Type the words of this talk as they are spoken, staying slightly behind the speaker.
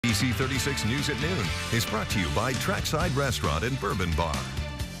ABC 36 News at Noon is brought to you by Trackside Restaurant and Bourbon Bar.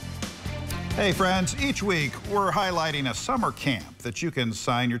 Hey friends, each week we're highlighting a summer camp that you can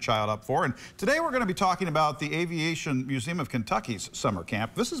sign your child up for. And today we're going to be talking about the Aviation Museum of Kentucky's summer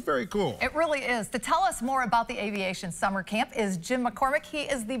camp. This is very cool. It really is. To tell us more about the Aviation Summer Camp is Jim McCormick. He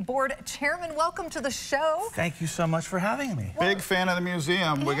is the board chairman. Welcome to the show. Thank you so much for having me. Big fan of the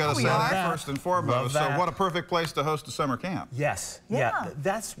museum. We got to say that first and foremost. So what a perfect place to host a summer camp. Yes. Yeah.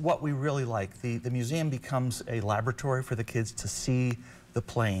 That's what we really like. The museum becomes a laboratory for the kids to see the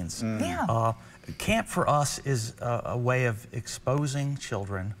planes. Camp for us is a way of exposing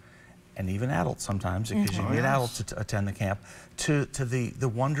children, and even adults sometimes, because you need adults to attend the camp, to the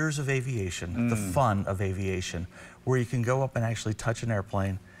wonders of aviation, the fun of aviation, where you can go up and actually touch an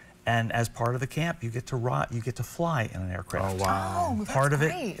airplane. And as part of the camp, you get to fly in an aircraft. Oh, wow. Oh, that's part of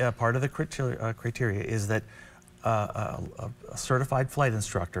great. it, part of the criteria is that a certified flight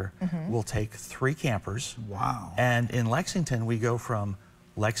instructor will take 3 campers. Wow. And in Lexington, we go from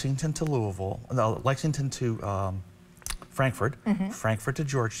Lexington to Louisville, no, Lexington to Frankfurt, Frankfurt to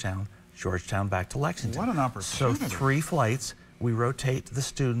Georgetown, Georgetown back to Lexington. What an opportunity. So 3 flights, we rotate the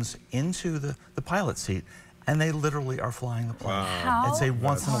students into the pilot seat, and they literally are flying the plane. Wow. It's a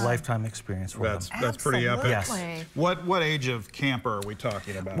once-in-a-lifetime experience for them. That's pretty epic. Yes. What age of camper are we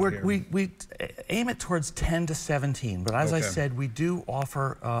talking about here? We aim it towards 10 to 17, but as I said, we do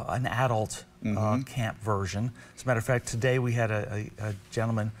offer an adult camp version. As a matter of fact, today we had a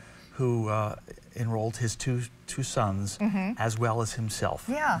gentleman who enrolled his two sons as well as himself.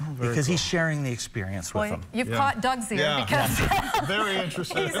 Yeah. Because he's sharing the experience with them. You've caught Doug's ear because very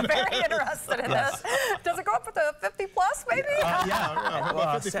interested. He's very interested in this. Does it go up to 50 plus maybe? How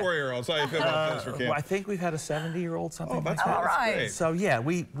about 54-year-olds? How do you feel about this for camp? Well, I think we've had a 70-year-old, something like that. All right. Great. So yeah,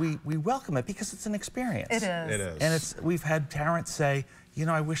 we welcome it because it's an experience. It is. It is. And we've had parents say, you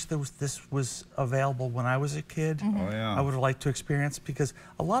know, I wish this was available when I was a kid. Oh, yeah. I would have liked to experience, because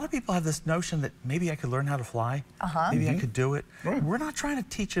a lot of people have this notion that maybe I could learn how to fly. Maybe I could do it. Right. We're not trying to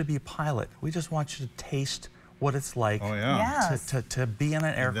teach you to be a pilot. We just want you to taste what it's like to be in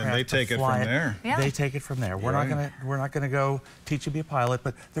an aircraft. And then they take it from there. They take it from there. We're not gonna go teach you to be a pilot,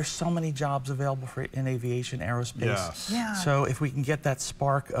 but there's so many jobs available in aviation, aerospace. Yes. Yeah. So if we can get that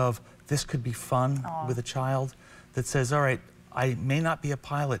spark of this could be fun with a child that says, all right, I may not be a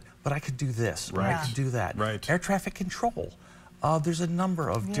pilot, but I could do this, or I could do that. Right. Air traffic control. There's a number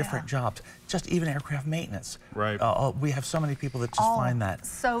of different jobs, just even aircraft maintenance. Right. We have so many people that just find that.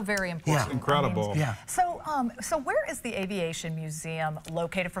 So very important. It's incredible. Yeah. So where is the Aviation Museum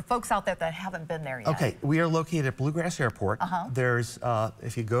located for folks out there that haven't been there yet? Okay, we are located at Bluegrass Airport. There's,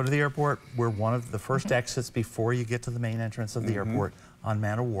 if you go to the airport, we're one of the first exits before you get to the main entrance of the airport on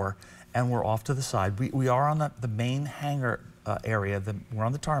Man of War, and we're off to the side. We are on the main hangar area. We're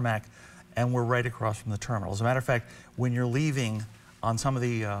on the tarmac, and we're right across from the terminal. As a matter of fact, when you're leaving on some of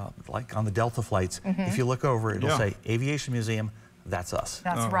the, like on the Delta flights, if you look over, it'll say Aviation Museum. That's us.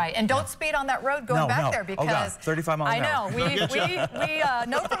 That's right. And don't speed on that road going back there, because 35 miles an hour. I know. We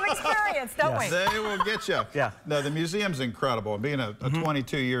know from experience, don't we? They will get you. No, the museum's incredible. And being a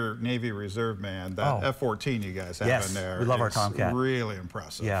 22-year Navy Reserve man, that F-14 you guys have in there, we love our Tomcat. Really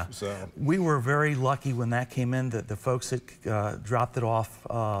impressive. Yeah. So we were very lucky when that came in. The folks that dropped it off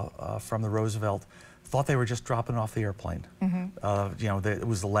from the Roosevelt thought they were just dropping it off the airplane. You know, it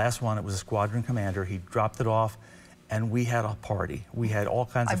was the last one. It was a squadron commander. He dropped it off, and we had a party. We had all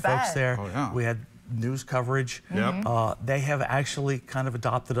kinds of folks there. We had news coverage. They have actually kind of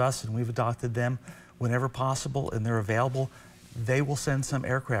adopted us, and we've adopted them. Whenever possible and they're available, they will send some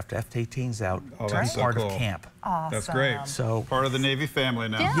aircraft, F-18s out to be part of camp. Awesome. That's great. So part of the Navy family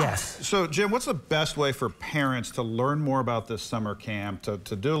now. Yes. So Jim, what's the best way for parents to learn more about this summer camp, to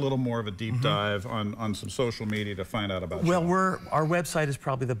do a little more of a deep dive on some social media to find out about Well, our website is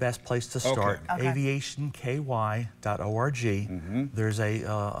probably the best place to start. aviationky.org. There's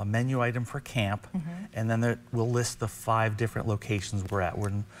a menu item for camp, and then we'll list the 5 different locations we're at. We're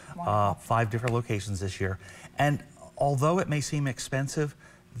in 5 different locations this year. And although it may seem expensive,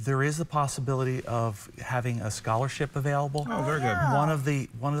 there is the possibility of having a scholarship available. Oh, very good. One of the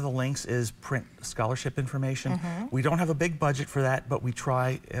links is print scholarship information. We don't have a big budget for that, but we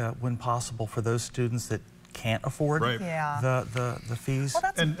try when possible for those students that can't afford the fees.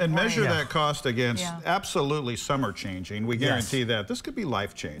 Well, and measure that cost against absolutely summer changing. We guarantee that this could be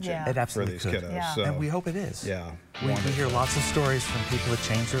life changing for these kiddos. So. And we hope it is. We Wonderful. hear lots of stories from people that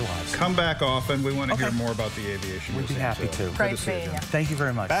change their lives. Come back often. We want to hear more about the Aviation Museum. We'd be happy to. Great seeing you. Thank you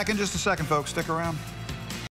very much. Back in just a second, folks. Stick around.